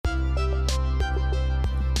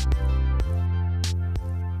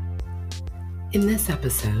In this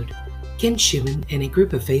episode, Ken Shuman and a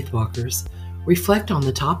group of Faithwalkers reflect on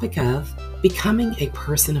the topic of becoming a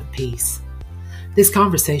person of peace. This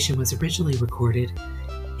conversation was originally recorded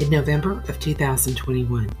in November of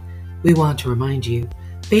 2021. We want to remind you,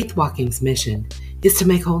 Faithwalking's mission is to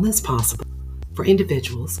make wholeness possible for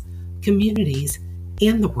individuals, communities,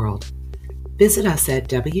 and the world. Visit us at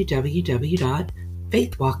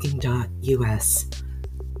www.faithwalking.us.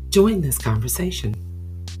 Join this conversation.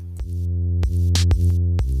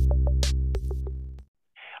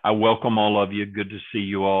 I welcome all of you. Good to see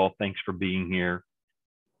you all. Thanks for being here.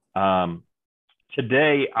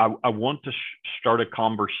 Today, I want to start a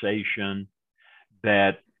conversation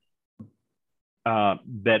that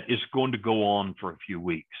is going to go on for a few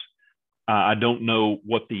weeks. I don't know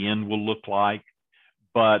what the end will look like,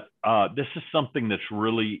 but this is something that's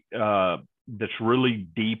really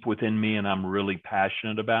deep within me, and I'm really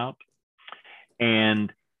passionate about.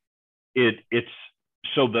 And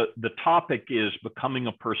so the topic is becoming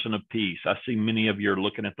a person of peace. I see many of you are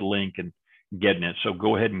looking at the link and getting it. So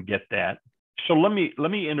go ahead and get that. So let me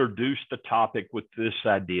introduce the topic with this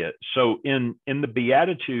idea. So in the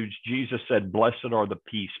Beatitudes, Jesus said, "Blessed are the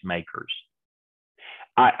peacemakers."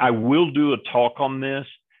 I will do a talk on this,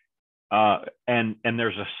 and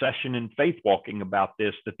there's a session in Faith Walking about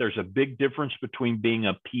this, that there's a big difference between being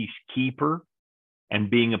a peacekeeper and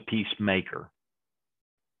being a peacemaker.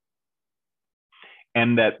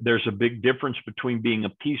 And that there's a big difference between being a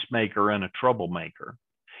peacemaker and a troublemaker,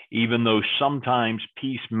 even though sometimes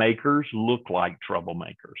peacemakers look like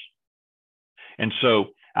troublemakers. And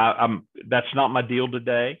so that's not my deal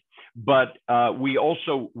today. But we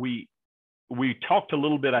talked a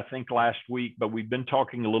little bit, I think, last week, but we've been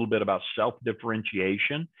talking a little bit about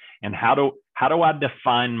self-differentiation and how do I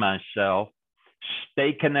define myself,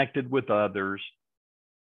 stay connected with others,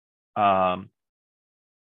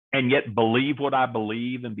 and yet believe what I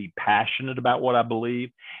believe and be passionate about what I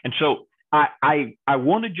believe. And so I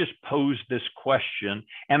want to just pose this question,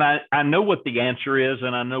 and I know what the answer is,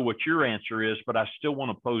 and I know what your answer is, but I still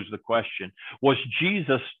want to pose the question: was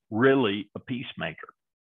Jesus really a peacemaker?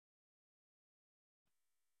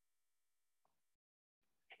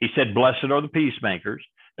 He said, "Blessed are the peacemakers."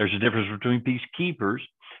 There's a difference between peacekeepers.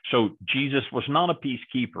 So Jesus was not a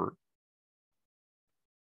peacekeeper.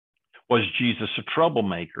 Was Jesus a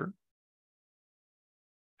troublemaker?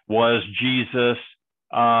 Was Jesus,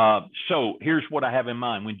 so here's what I have in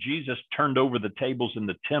mind. When Jesus turned over the tables in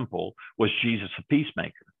the temple, was Jesus a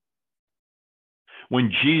peacemaker?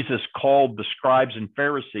 When Jesus called the scribes and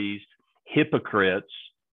Pharisees hypocrites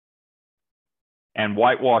and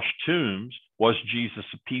whitewashed tombs, was Jesus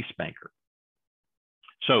a peacemaker?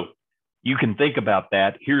 So you can think about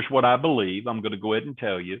that. Here's what I believe. I'm going to go ahead and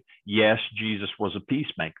tell you. Yes, Jesus was a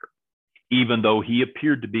peacemaker, even though he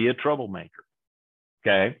appeared to be a troublemaker.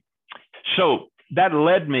 Okay. So that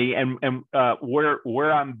led me and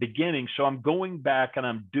where I'm beginning. So I'm going back and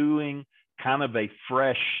I'm doing kind of a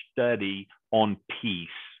fresh study on peace.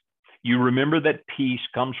 You remember that peace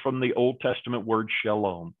comes from the Old Testament word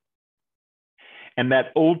shalom. And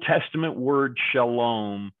that Old Testament word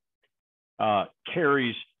shalom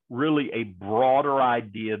carries really a broader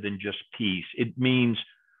idea than just peace. It means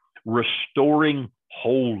restoring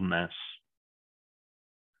wholeness.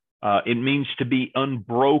 It means to be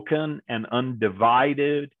unbroken and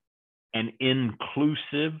undivided and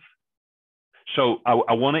inclusive. So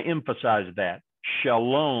I want to emphasize that.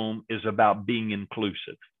 Shalom is about being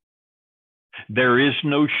inclusive. There is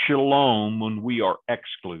no shalom when we are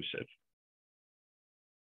exclusive.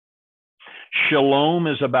 Shalom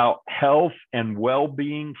is about health and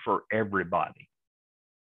well-being for everybody.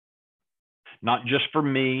 Not just for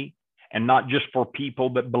me, and not just for people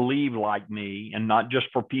that believe like me, and not just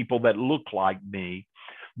for people that look like me,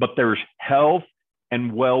 but there's health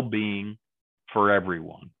and well-being for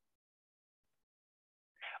everyone.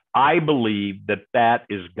 I believe that that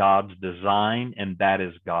is God's design and that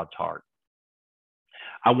is God's heart.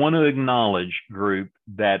 I want to acknowledge, group,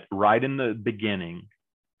 that right in the beginning,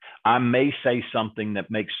 I may say something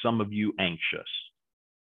that makes some of you anxious.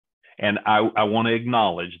 And I want to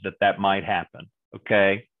acknowledge that might happen,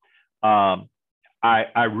 okay? I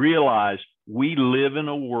realize we live in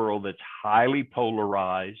a world that's highly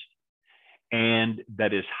polarized and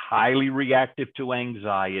that is highly reactive to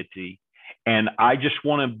anxiety. And I just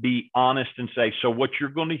want to be honest and say, so what you're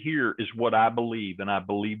going to hear is what I believe, and I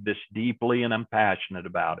believe this deeply, and I'm passionate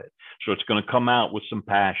about it. So it's going to come out with some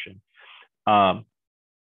passion.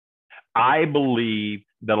 I believe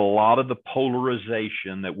that a lot of the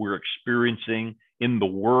polarization that we're experiencing in the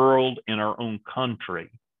world, in our own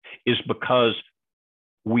country, is because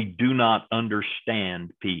we do not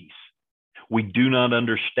understand peace. We do not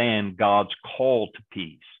understand God's call to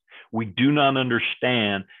peace. We do not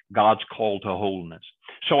understand God's call to holiness.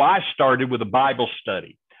 So I started with a Bible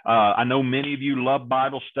study. I know many of you love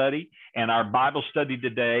Bible study, and our Bible study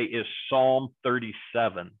today is Psalm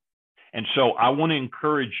 37. And so I want to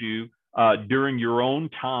encourage you during your own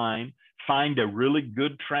time, find a really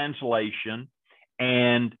good translation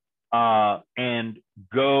and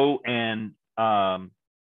go and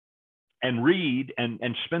read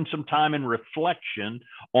and spend some time in reflection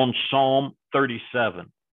on Psalm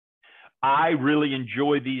 37. I really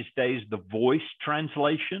enjoy these days the Voice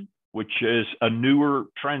translation, which is a newer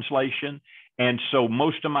translation. And so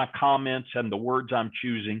most of my comments and the words I'm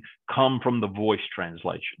choosing come from the Voice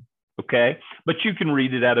translation. Okay? But you can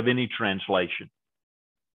read it out of any translation.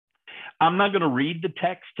 I'm not going to read the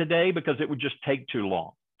text today because it would just take too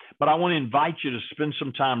long. But I want to invite you to spend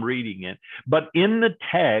some time reading it. But in the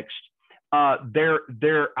text, I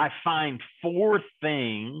find 4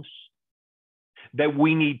 things that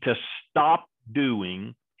we need to stop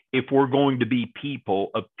doing if we're going to be people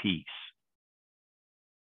of peace.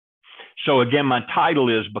 So again, my title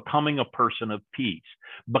is Becoming a Person of Peace,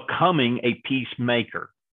 becoming a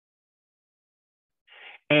peacemaker.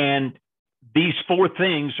 And these 4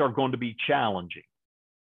 things are going to be challenging.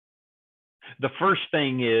 The first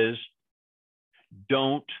thing is,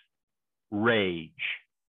 don't rage.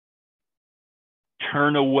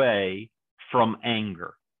 Turn away from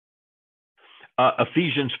anger.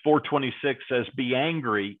 Ephesians 4:26 says, be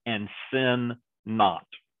angry and sin not.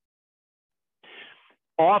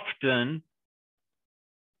 Often,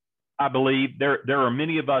 I believe there are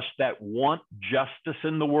many of us that want justice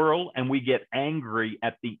in the world, and we get angry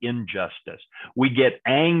at the injustice. We get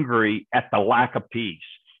angry at the lack of peace.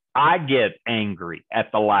 I get angry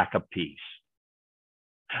at the lack of peace.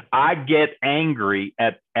 I get angry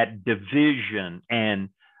at division and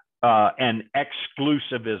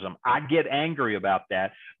exclusivism. I get angry about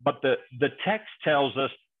that. But the text tells us,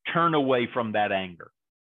 turn away from that anger.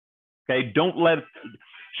 Okay,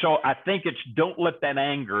 so I think it's don't let that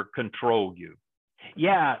anger control you.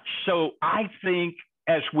 Yeah, so I think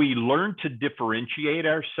as we learn to differentiate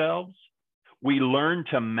ourselves, we learn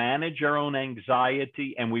to manage our own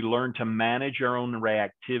anxiety and we learn to manage our own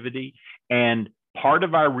reactivity. And part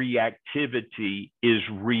of our reactivity is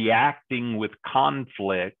reacting with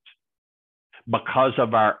conflict because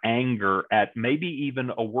of our anger at maybe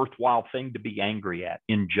even a worthwhile thing to be angry at,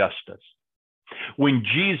 injustice. When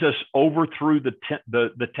Jesus overthrew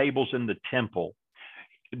the tables in the temple,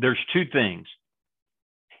 there's 2 things.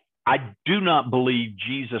 I do not believe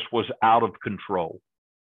Jesus was out of control.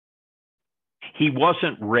 He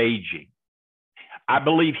wasn't raging. I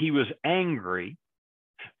believe he was angry,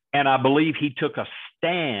 and I believe he took a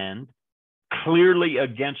stand clearly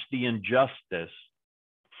against the injustice,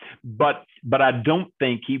 but I don't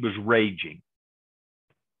think he was raging,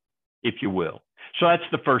 if you will. So that's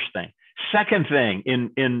the first thing. Second thing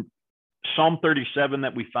in Psalm 37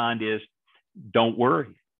 that we find is, don't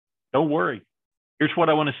worry. Don't worry. Here's what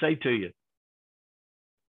I want to say to you.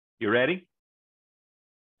 You ready?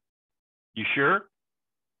 You sure?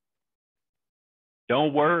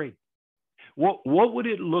 Don't worry. What would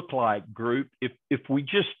it look like, group, if we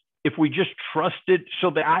just trusted?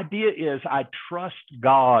 So the idea is I trust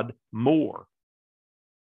God more.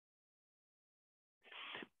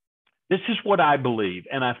 This is what I believe,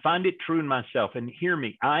 and I find it true in myself. And hear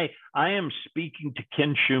me, I am speaking to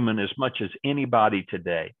Ken Shuman as much as anybody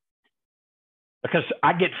today because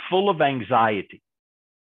I get full of anxiety.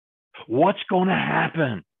 What's going to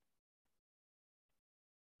happen?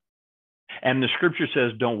 And the scripture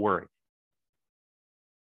says, don't worry.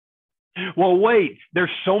 Well, wait,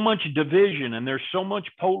 there's so much division and there's so much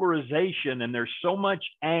polarization and there's so much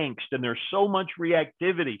angst and there's so much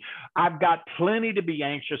reactivity. I've got plenty to be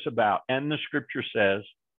anxious about. And the scripture says,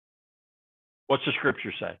 what's the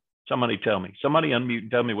scripture say? Somebody tell me. Somebody unmute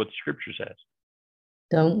and tell me what the scripture says.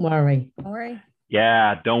 Don't worry. Don't worry.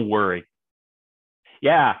 Yeah, don't worry.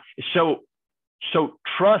 Yeah, so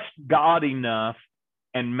trust God enough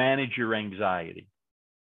and manage your anxiety.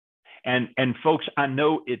 And folks, I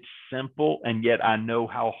know it's simple, and yet I know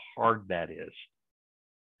how hard that is.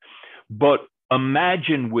 But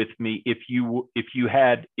imagine with me if you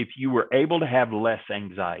were able to have less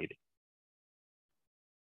anxiety.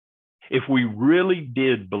 If we really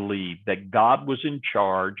did believe that God was in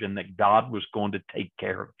charge and that God was going to take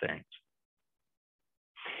care of things.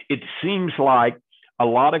 It seems like a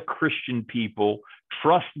lot of Christian people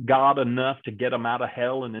trust God enough to get them out of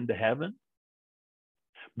hell and into heaven,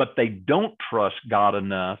 but they don't trust God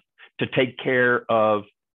enough to take care of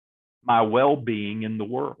my well-being in the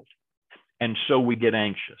world. And so we get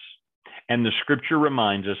anxious. And the scripture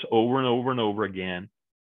reminds us over and over and over again,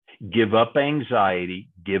 give up anxiety,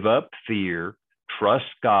 give up fear, trust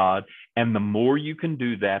God. And the more you can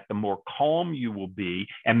do that, the more calm you will be.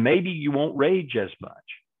 And maybe you won't rage as much.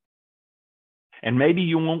 And maybe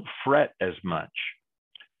you won't fret as much.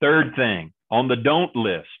 Third thing on the don't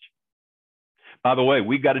list. By the way,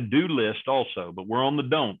 we've got a do list also, but we're on the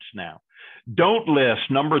don'ts now. Don't list,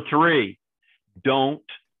 number 3, don't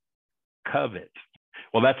covet.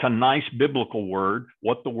 Well, that's a nice biblical word.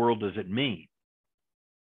 What the world does it mean?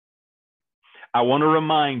 I want to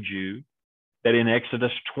remind you that in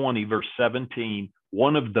Exodus 20, verse 17,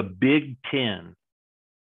 one of the big 10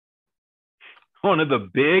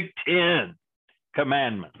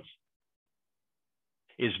 commandments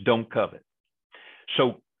is don't covet.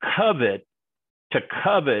 So to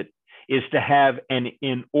covet is to have an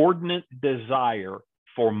inordinate desire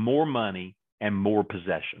for more money and more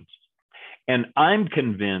possessions. And I'm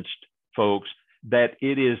convinced, folks, that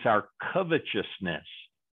it is our covetousness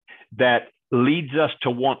that leads us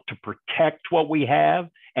to want to protect what we have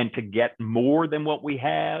and to get more than what we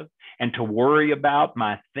have and to worry about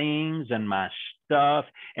my things and my stuff.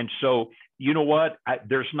 And so, you know what?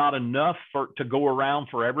 There's not enough to go around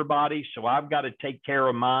for everybody. So I've got to take care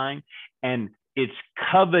of mine. And it's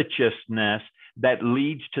covetousness that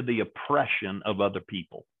leads to the oppression of other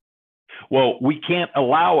people. Well, we can't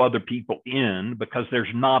allow other people in because there's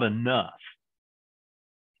not enough.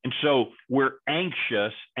 And so we're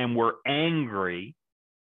anxious and we're angry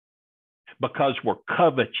because we're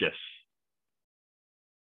covetous.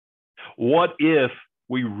 What if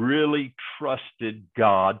we really trusted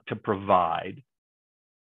God to provide?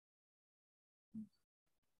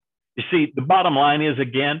 You see, the bottom line is,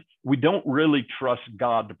 again, we don't really trust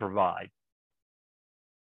God to provide.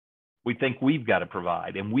 We think we've got to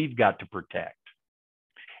provide and we've got to protect.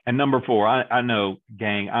 And number 4, I know,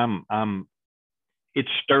 gang, it's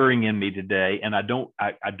stirring in me today, and I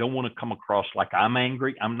don't want to come across like I'm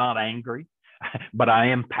angry. I'm not angry, but I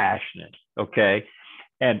am passionate. Okay,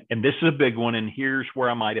 and this is a big one, and here's where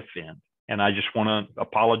I might offend, and I just want to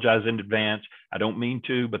apologize in advance. I don't mean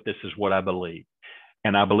to, but this is what I believe,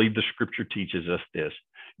 and I believe the scripture teaches us this: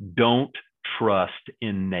 don't trust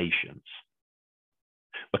in nations,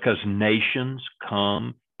 because nations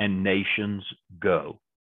come and nations go.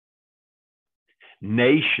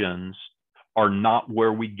 Nations are not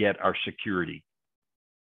where we get our security.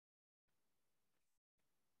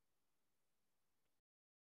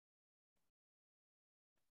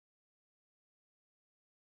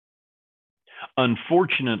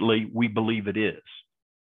 Unfortunately, we believe it is.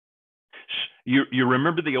 You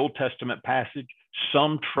remember the Old Testament passage?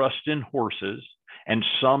 Some trust in horses and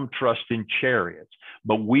some trust in chariots,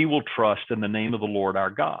 but we will trust in the name of the Lord our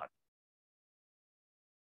God.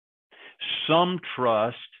 Some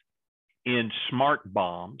trust in smart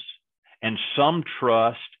bombs, and some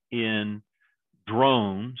trust in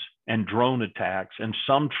drones and drone attacks, and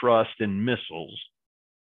some trust in missiles.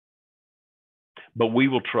 But we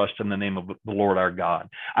will trust in the name of the Lord our God.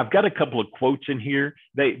 I've got a couple of quotes in here.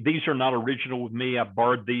 These are not original with me. I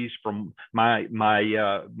borrowed these from my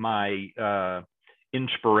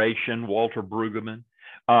inspiration, Walter Brueggemann.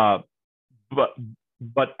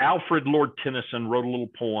 But Alfred Lord Tennyson wrote a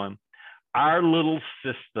little poem. Our little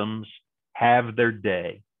systems have their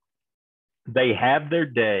day. They have their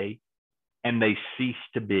day and they cease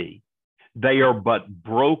to be. They are but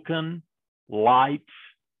broken lights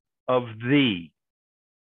of thee,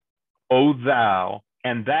 O thou,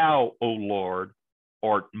 and thou, O Lord,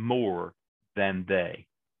 art more than they.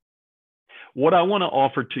 What I want to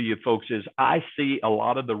offer to you folks is I see a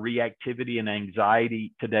lot of the reactivity and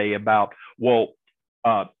anxiety today about,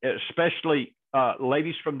 especially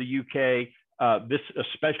ladies from the UK, this is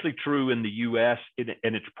especially true in the US,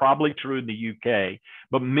 and it's probably true in the UK,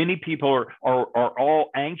 but many people are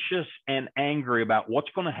all anxious and angry about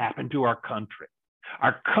what's going to happen to our country.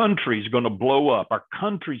 Our country's going to blow up. Our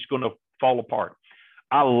country's going to fall apart.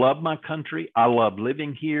 I love my country. I love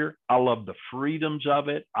living here. I love the freedoms of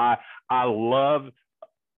it. I love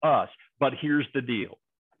us. But here's the deal.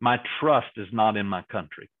 My trust is not in my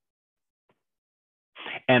country.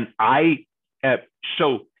 And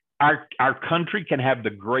so our country can have the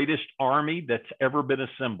greatest army that's ever been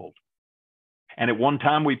assembled. And at one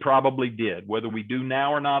time we probably did. Whether we do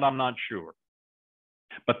now or not, I'm not sure.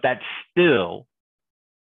 But that still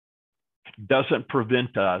doesn't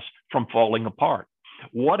prevent us from falling apart.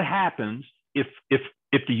 What happens if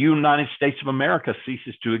the United States of America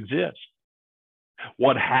ceases to exist?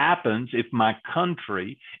 What happens if my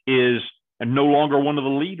country is no longer one of the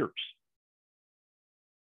leaders?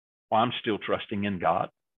 Well, I'm still trusting in God,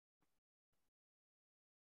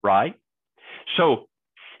 right? So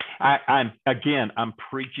I'm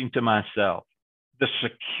preaching to myself. The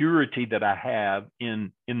security that I have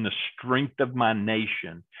in the strength of my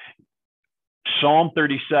nation. Psalm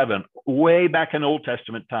 37, way back in Old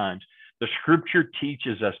Testament times, the scripture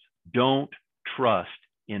teaches us, don't trust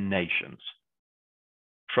in nations.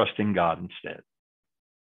 Trust in God instead.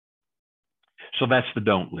 So that's the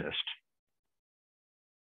don't list.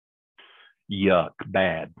 Yuck,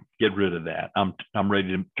 bad. Get rid of that. I'm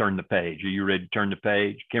ready to turn the page. Are you ready to turn the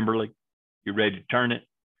page, Kimberly? You ready to turn it?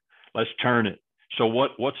 Let's turn it. So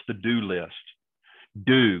what's the do list?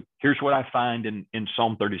 Do. Here's what I find in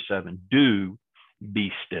Psalm 37. Do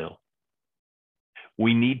be still.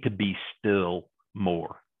 We need to be still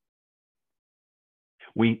more.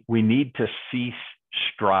 We need to cease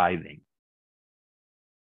striving.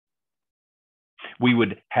 We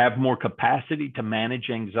would have more capacity to manage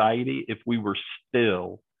anxiety if we were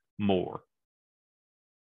still more.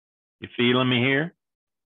 You feeling me here?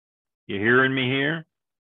 You hearing me here?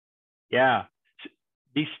 Yeah.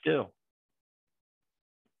 Be still.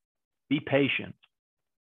 Be patient.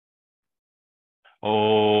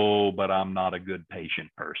 Oh, but I'm not a good patient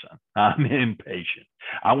person. I'm impatient.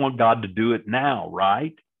 I want God to do it now,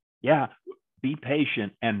 right? Yeah. Be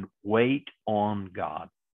patient and wait on God.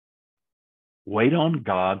 Wait on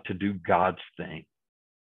God to do God's thing.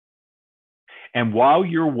 And while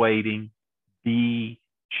you're waiting, be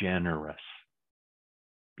generous.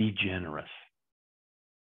 Be generous.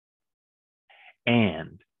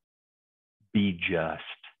 And be just.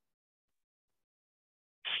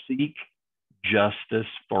 Seek justice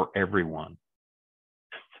for everyone.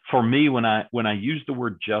 For me, when I use the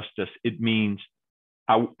word justice, it means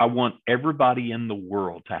I want everybody in the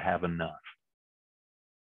world to have enough.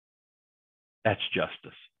 That's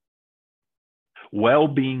justice.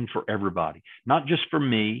 Well-being for everybody, not just for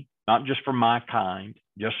me, not just for my kind,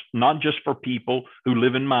 not just for people who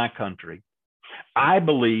live in my country. I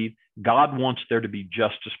believe God wants there to be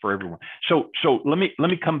justice for everyone. So let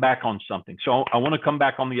me come back on something. So I want to come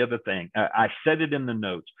back on the other thing. I said it in the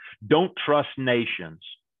notes. Don't trust nations.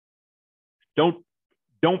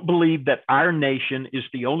 Don't believe that our nation is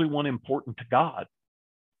the only one important to God.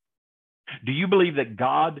 Do you believe that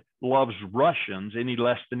God loves Russians any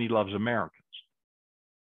less than he loves Americans?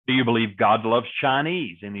 Do you believe God loves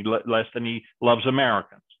Chinese any less than he loves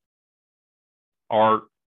Americans? Or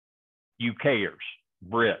UKers,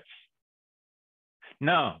 Brits?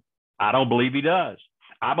 No, I don't believe he does.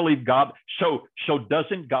 I believe God. So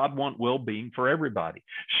doesn't God want well-being for everybody?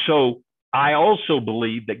 So I also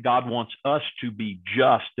believe that God wants us to be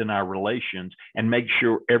just in our relations and make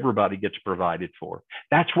sure everybody gets provided for.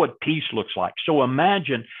 That's what peace looks like. So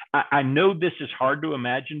imagine, I know this is hard to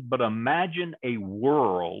imagine, but imagine a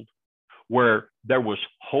world where there was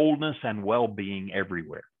wholeness and well-being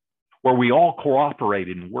everywhere, where we all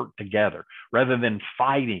cooperated and worked together rather than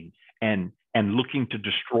fighting and looking to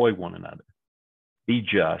destroy one another. Be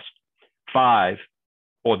just. 5,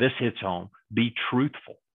 this hits home, be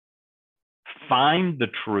truthful. Find the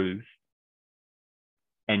truth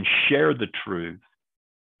and share the truth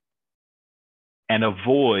and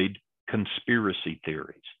avoid conspiracy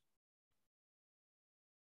theories.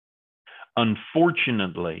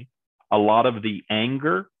 Unfortunately, a lot of the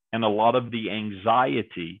anger and a lot of the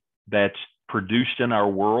anxiety that's produced in our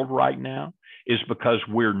world right now is because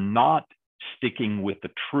we're not sticking with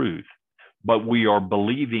the truth, but we are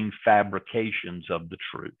believing fabrications of the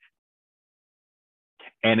truth.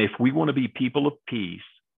 And if we want to be people of peace,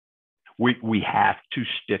 we have to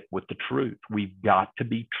stick with the truth. We've got to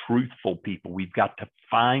be truthful people. We've got to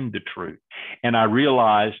find the truth. And I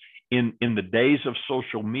realize in the days of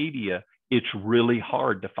social media, it's really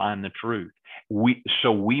hard to find the truth.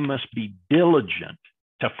 So we must be diligent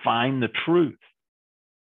to find the truth.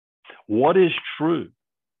 What is truth?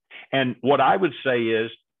 And what I would say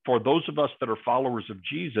is, for those of us that are followers of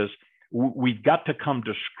Jesus, we've got to come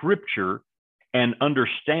to Scripture and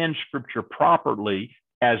understand Scripture properly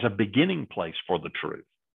as a beginning place for the truth.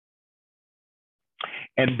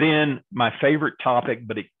 And then my favorite topic,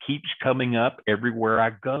 but it keeps coming up everywhere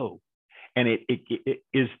I go, and it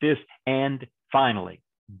is this, and finally,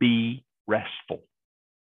 be restful.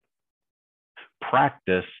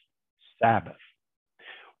 Practice Sabbath.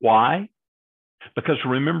 Why? Because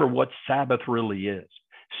remember what Sabbath really is.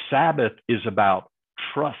 Sabbath is about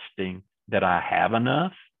trusting that I have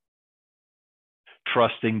enough,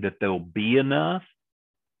 trusting that there'll be enough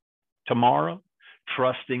tomorrow,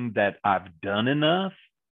 trusting that I've done enough,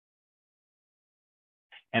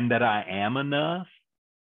 and that I am enough.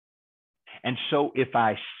 And so if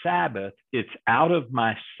I Sabbath, it's out of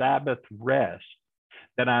my Sabbath rest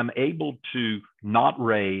that I'm able to not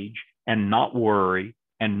rage and not worry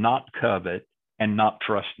and not covet and not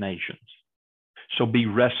trust nations. So be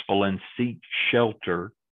restful and seek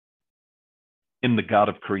shelter in the God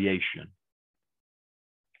of creation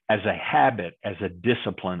as a habit, as a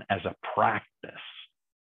discipline, as a practice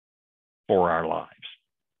for our lives.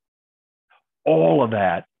 All of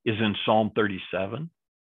that is in Psalm 37.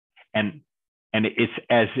 And it's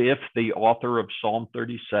as if the author of Psalm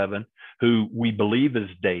 37, who we believe is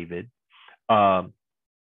David, had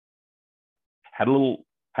a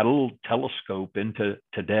little telescope into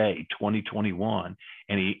today, 2021,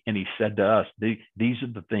 and he said to us, these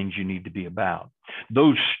are the things you need to be about.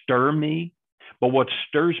 Those stir me, but what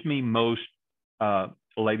stirs me most,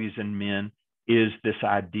 ladies and men, is this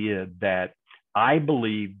idea that I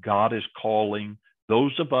believe God is calling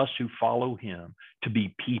those of us who follow him to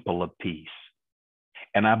be people of peace.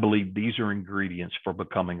 And I believe these are ingredients for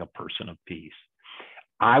becoming a person of peace.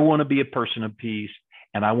 I want to be a person of peace,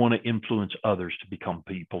 and I want to influence others to become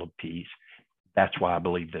people of peace. That's why I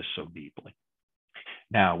believe this so deeply.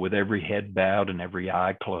 Now, with every head bowed and every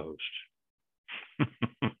eye closed,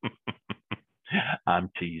 I'm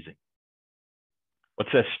teasing.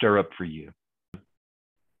 What's that stir up for you?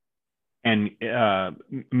 And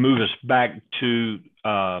move us back to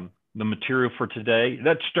the material for today.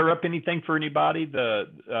 That stir up anything for anybody?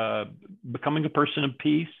 The becoming a person of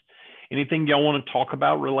peace. Anything y'all want to talk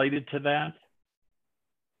about related to that?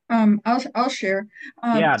 I'll share.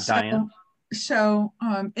 Yeah, Diane. So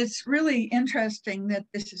it's really interesting that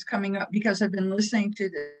this is coming up because I've been listening to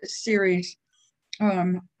this series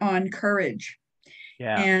on courage.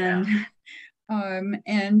 Yeah.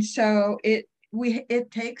 And so it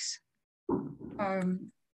takes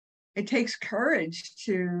courage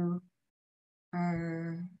to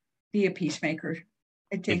be a peacemaker.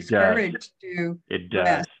 It takes courage to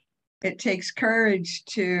rest. It takes courage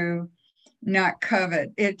to not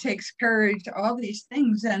covet. It takes courage to all these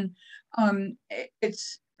things. And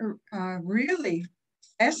it's really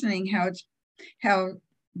fascinating how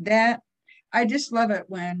that, I just love it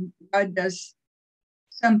when God does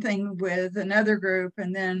something with another group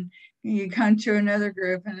and then you come to another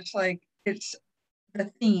group and it's like, it's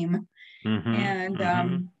the theme.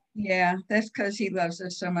 And yeah, that's because he loves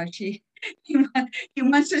us so much. He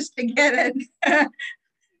wants us to get it.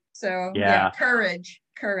 So yeah, courage.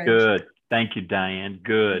 Good. Thank you, Diane.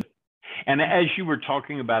 Good. And as you were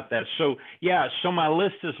talking about that, so my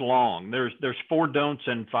list is long. There's 4 don'ts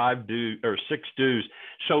and 6 do's.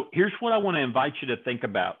 So here's what I want to invite you to think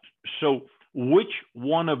about. So which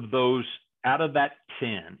one of those out of that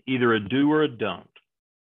 10, either a do or a don't,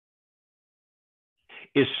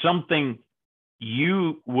 is something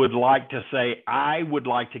you would like to say, I would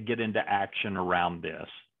like to get into action around this?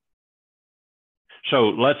 So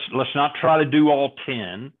let's not try to do all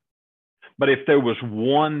 10, but if there was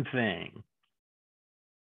one thing,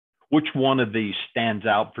 which one of these stands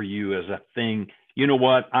out for you as a thing, you know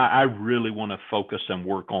what, I really want to focus and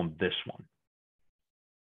work on this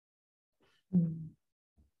one?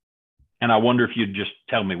 And I wonder if you'd just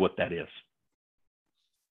tell me what that is.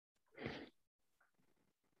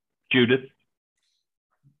 Judith?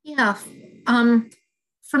 Yeah.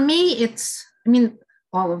 For me, it's,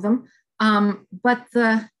 all of them. But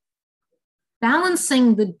the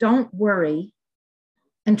balancing the don't worry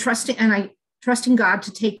and trusting God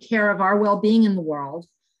to take care of our well-being in the world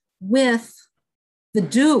with the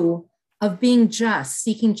do of being just,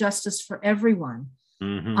 seeking justice for everyone.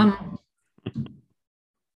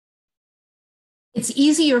 It's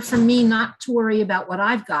easier for me not to worry about what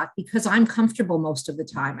I've got because I'm comfortable most of the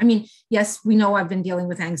time. Yes, we know I've been dealing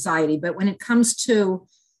with anxiety, but when it comes to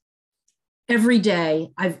every day,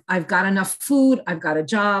 I've got enough food, I've got a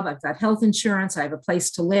job, I've got health insurance, I have a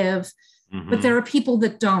place to live, but there are people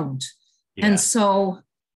that don't. Yeah. And so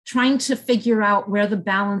trying to figure out where the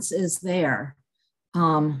balance is there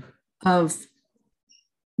of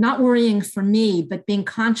not worrying for me, but being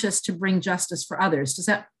conscious to bring justice for others. Does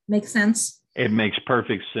that make sense? It makes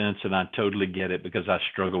perfect sense, and I totally get it because I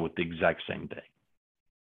struggle with the exact same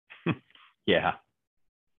thing. Yeah.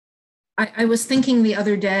 I was thinking the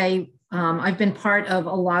other day, I've been part of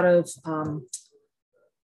a lot of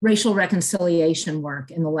racial reconciliation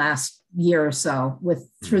work in the last year or so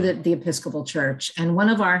through the Episcopal Church. And one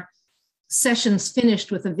of our sessions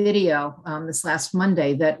finished with a video this last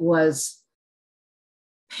Monday that was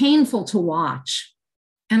painful to watch.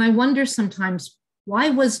 And I wonder sometimes,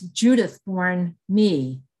 why was Judith born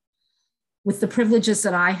me with the privileges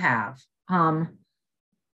that I have?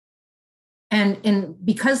 And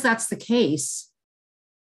because that's the case,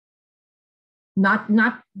 not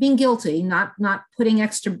being guilty, not putting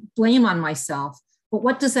extra blame on myself, but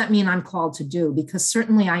what does that mean I'm called to do? Because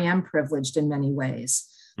certainly I am privileged in many ways.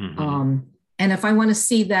 And if I want to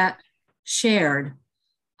see that shared,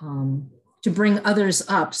 to bring others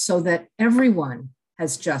up so that everyone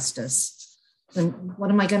has justice, then what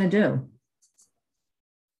am I going to do?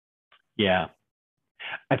 Yeah,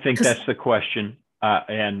 I think that's the question.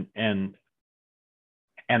 And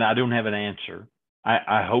I don't have an answer.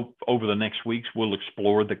 I hope over the next weeks we'll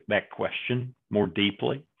explore that question more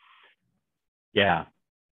deeply. Yeah.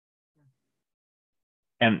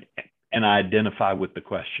 And I identify with the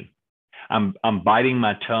question. I'm biting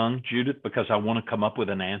my tongue, Judith, because I want to come up with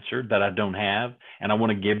an answer that I don't have, and I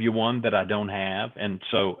want to give you one that I don't have. And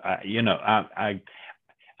so,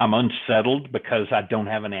 I'm unsettled because I don't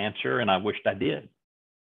have an answer, and I wished I did.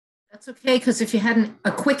 That's okay, because if you had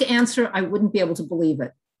a quick answer, I wouldn't be able to believe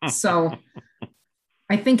it. So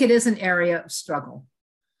I think it is an area of struggle.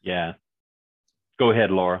 Yeah. Go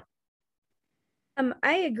ahead, Laura.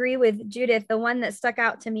 I agree with Judith. The one that stuck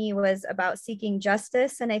out to me was about seeking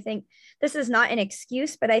justice. And I think this is not an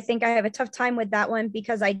excuse, but I think I have a tough time with that one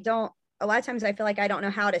because a lot of times I feel like I don't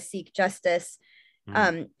know how to seek justice.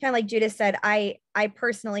 Kind of like Judith said, I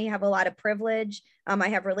personally have a lot of privilege. I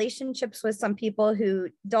have relationships with some people who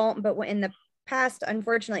don't, but in the past,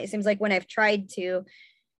 unfortunately, it seems like when I've tried to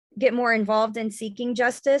get more involved in seeking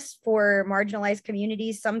justice for marginalized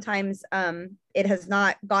communities, sometimes it has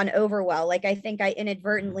not gone over well. Like I think I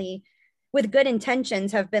inadvertently, with good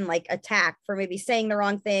intentions, have been like attacked for maybe saying the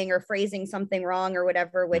wrong thing or phrasing something wrong or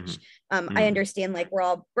whatever, which I understand, like we're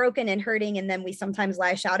all broken and hurting, and then we sometimes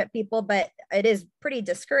lash out at people, but it is pretty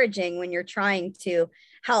discouraging when you're trying to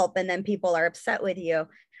help and then people are upset with you.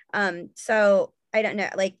 So I don't know,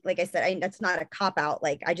 like I said, that's not a cop out.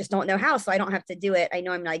 Like, I just don't know how, so I don't have to do it. I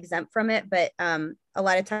know I'm not exempt from it, but a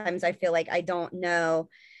lot of times I feel like I don't know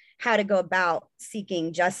how to go about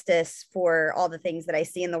seeking justice for all the things that I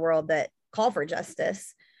see in the world that call for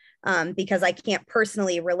justice, because I can't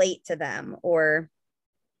personally relate to them or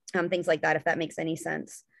things like that, if that makes any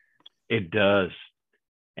sense. It does.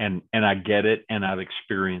 And I get it. And I've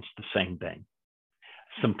experienced the same thing.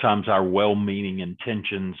 Sometimes our well-meaning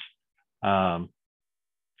intentions,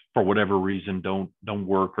 for whatever reason, don't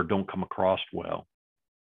work or don't come across well.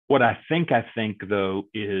 What I think though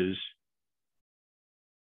is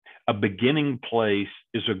a beginning place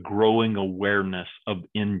is a growing awareness of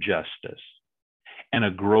injustice and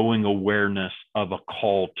a growing awareness of a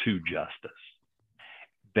call to justice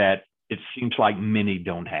that it seems like many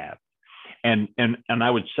don't have. And I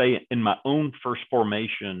would say in my own first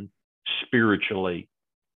formation spiritually,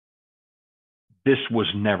 this was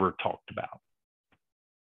never talked about.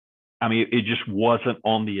 I mean, it just wasn't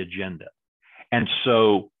on the agenda. And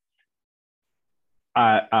so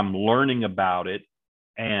I'm learning about it.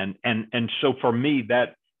 And so for me,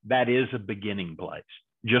 that is a beginning place.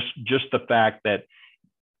 Just the fact that,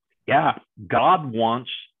 yeah, God wants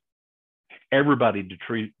everybody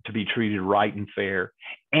to be treated right and fair.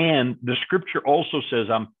 And the scripture also says,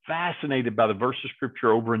 I'm fascinated by the verse of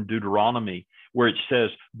scripture over in Deuteronomy, where it says,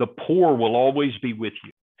 the poor will always be with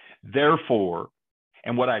you. Therefore,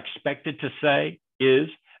 and what I expected to say is,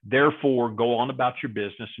 therefore, go on about your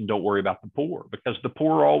business and don't worry about the poor, because the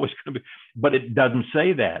poor are always going to be, but it doesn't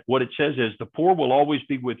say that. What it says is the poor will always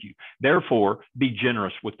be with you. Therefore, be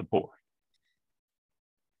generous with the poor.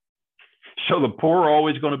 So the poor are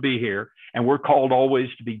always going to be here, and we're called always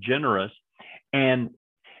to be generous. And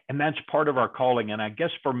that's part of our calling. And I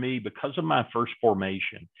guess for me, because of my first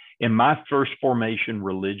formation, in my first formation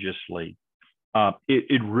religiously,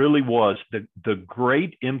 it really was the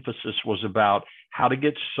great emphasis was about how to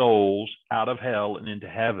get souls out of hell and into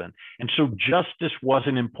heaven. And so justice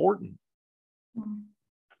wasn't important,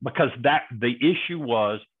 because the issue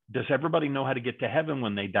was, does everybody know how to get to heaven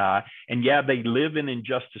when they die? And yeah, they live in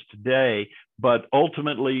injustice today, but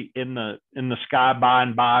ultimately in the sky by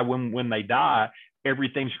and by, when they die,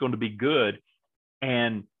 everything's going to be good.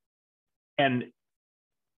 And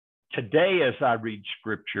today, as I read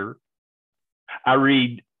scripture, I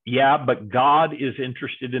read, yeah, but God is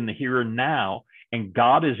interested in the here and now, and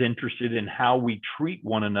God is interested in how we treat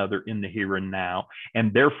one another in the here and now.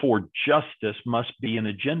 And therefore, justice must be an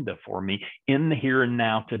agenda for me in the here and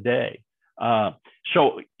now today.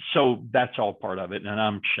 So that's all part of it. And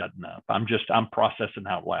I'm shutting up. I'm processing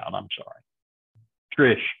out loud. I'm sorry.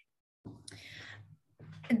 Trish.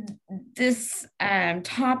 This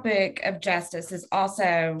topic of justice is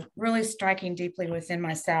also really striking deeply within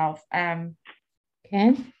myself.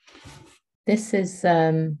 Ken, this is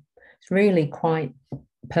really quite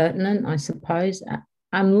pertinent, I suppose.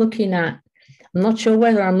 I'm not sure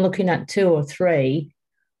whether I'm looking at 2 or 3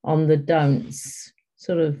 on the don'ts,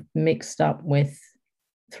 sort of mixed up with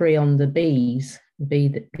 3 on the B's,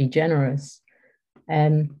 be generous.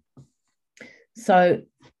 So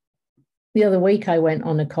the other week I went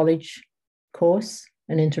on a college course,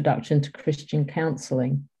 an introduction to Christian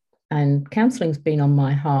counseling. And counseling's been on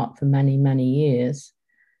my heart for many, many years.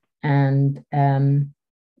 And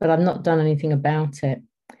but I've not done anything about it.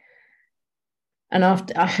 And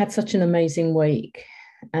after I had such an amazing week,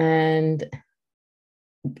 and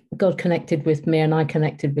God connected with me, and I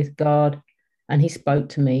connected with God, and He spoke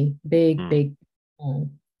to me big.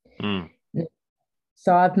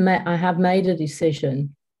 So I have made a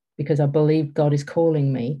decision, because I believe God is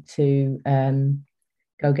calling me to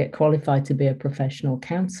go get qualified to be a professional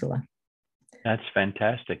counselor. That's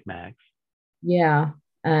fantastic, Max. Yeah.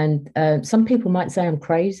 And some people might say I'm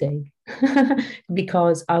crazy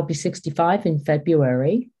because I'll be 65 in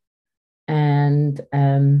February. And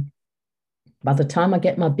by the time I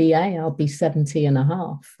get my BA, I'll be 70 and a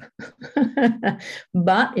half.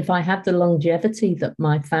 But if I have the longevity that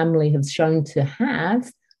my family has shown to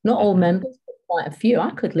have, not all members, but quite a few,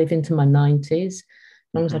 I could live into my 90s, as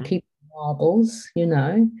long as I keep marbles, you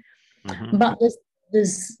know. But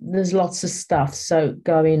there's lots of stuff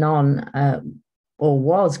going on, or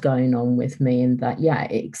was going on with me, in that, yeah,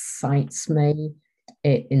 it excites me,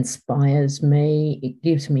 it inspires me, it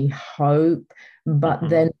gives me hope. But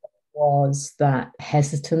then was that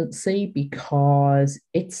hesitancy, because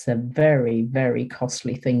it's a very, very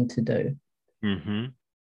costly thing to do.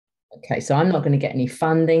 Okay, so I'm not going to get any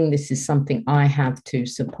funding. This is something I have to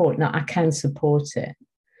support. Now, I can support it,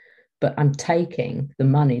 but I'm taking the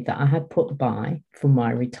money that I had put by for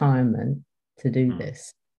my retirement to do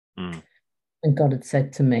this. And God had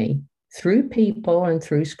said to me, through people and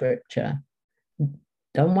through scripture,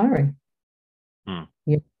 don't worry.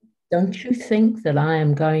 Don't you think that I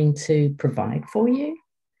am going to provide for you?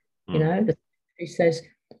 You know, the scripture says,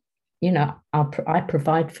 you know, I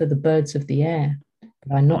provide for the birds of the air,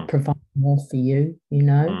 but I not provide more for you, you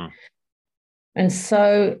know. And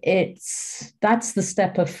so that's the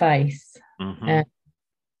step of faith. And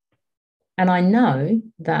I know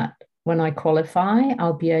that when I qualify,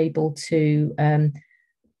 I'll be able to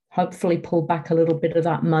hopefully pull back a little bit of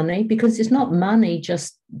that money, because it's not money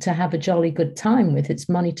just to have a jolly good time with. It's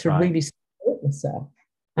money to really support myself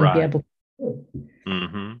and be able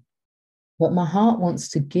to. But my heart wants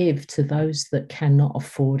to give to those that cannot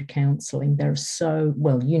afford counseling. They're so,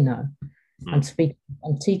 well, you know, I'm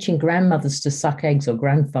teaching grandmothers to suck eggs, or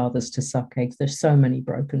grandfathers to suck eggs. There's so many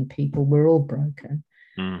broken people. We're all broken.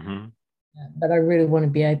 But I really want to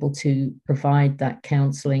be able to provide that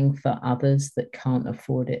counseling for others that can't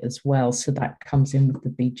afford it as well. So that comes in with the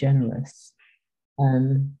be generous.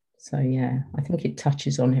 So yeah, I think it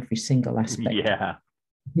touches on every single aspect. Yeah.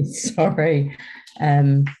 Sorry.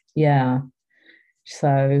 Yeah.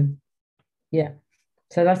 So yeah.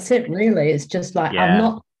 So that's it really. It's just like, I'm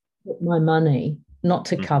not put my money, not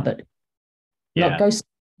to covet, not go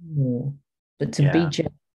more, but to be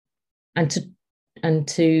generous,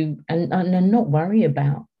 and not worry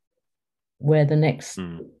about where the next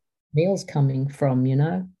meal's coming from, you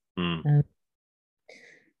know.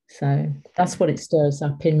 So that's what it stirs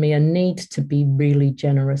up in me, a need to be really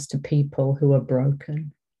generous to people who are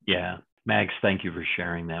broken. Yeah. Mags, thank you for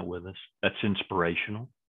sharing that with us. That's inspirational.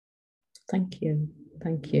 Thank you.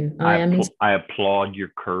 Thank you. I applaud your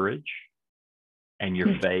courage and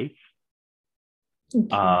your faith.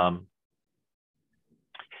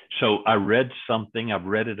 So I read something, I've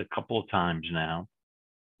read it a couple of times now.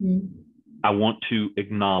 I want to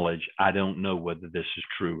acknowledge, I don't know whether this is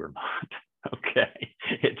true or not. Okay.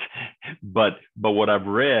 But what I've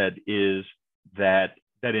read is that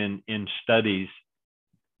in studies,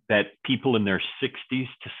 that people in their 60s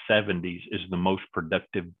to 70s is the most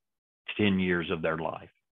productive 10 years of their life.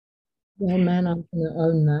 Well, man, I'm going to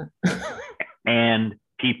own that. And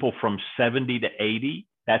people from 70 to 80,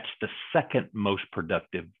 that's the second most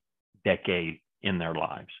productive decade in their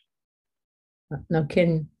lives. No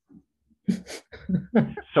kidding.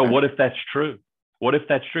 So what if that's true? What if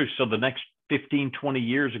that's true? So the next 15, 20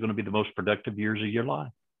 years are going to be the most productive years of your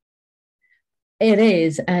life. It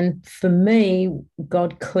is. And for me,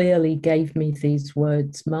 God clearly gave me these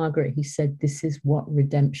words, Margaret. He said, this is what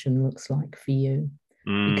redemption looks like for you.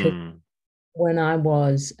 Because when I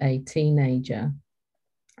was a teenager,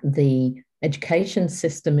 the education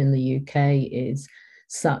system in the UK is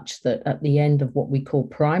such that at the end of what we call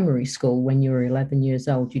primary school, when you're 11 years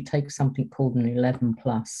old, you take something called an 11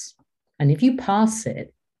 plus. And if you pass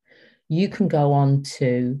it, you can go on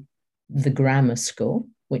to the grammar school,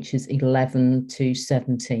 which is 11 to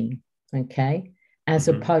 17, okay? As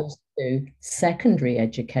opposed to secondary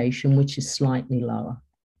education, which is slightly lower.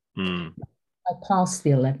 I passed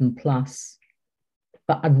the 11 plus,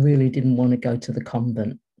 but I really didn't want to go to the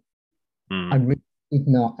convent. I really did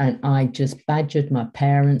not. And I just badgered my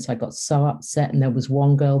parents. I got so upset. And there was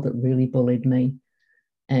one girl that really bullied me,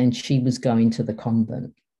 and she was going to the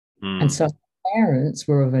convent. And so my parents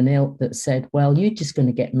were of an ilk that said, well, you're just going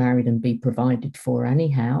to get married and be provided for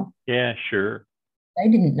anyhow. Yeah, sure. They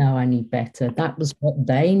didn't know any better. That was what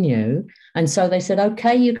they knew. And so they said,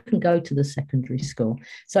 okay, you can go to the secondary school.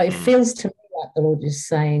 So it feels to me like the Lord is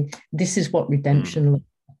saying, this is what redemption looks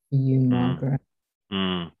like for you, Margaret.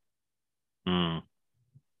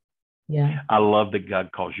 Yeah. I love that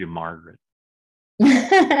God calls you Margaret.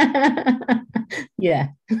 Yeah.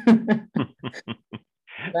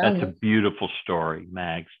 That's a beautiful story,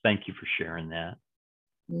 Mags. Thank you for sharing that.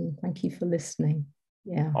 Thank you for listening.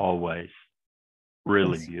 Yeah. Always.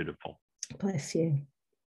 Really beautiful. Bless you.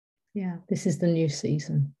 Yeah, this is the new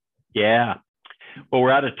season. Yeah. Well,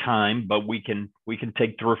 we're out of time, but we can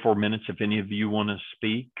take 3 or 4 minutes if any of you want to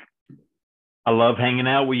speak. I love hanging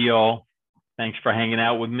out with y'all. Thanks for hanging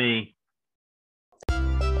out with me.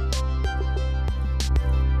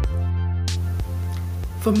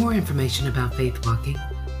 For more information about Faith Walking,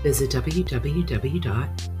 visit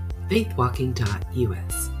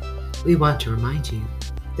www.faithwalking.us. We want to remind you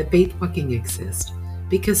that Faith Walking exists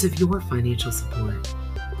because of your financial support.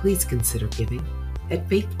 Please consider giving at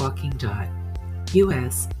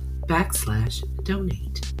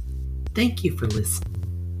faithwalking.us/donate. Thank you for listening.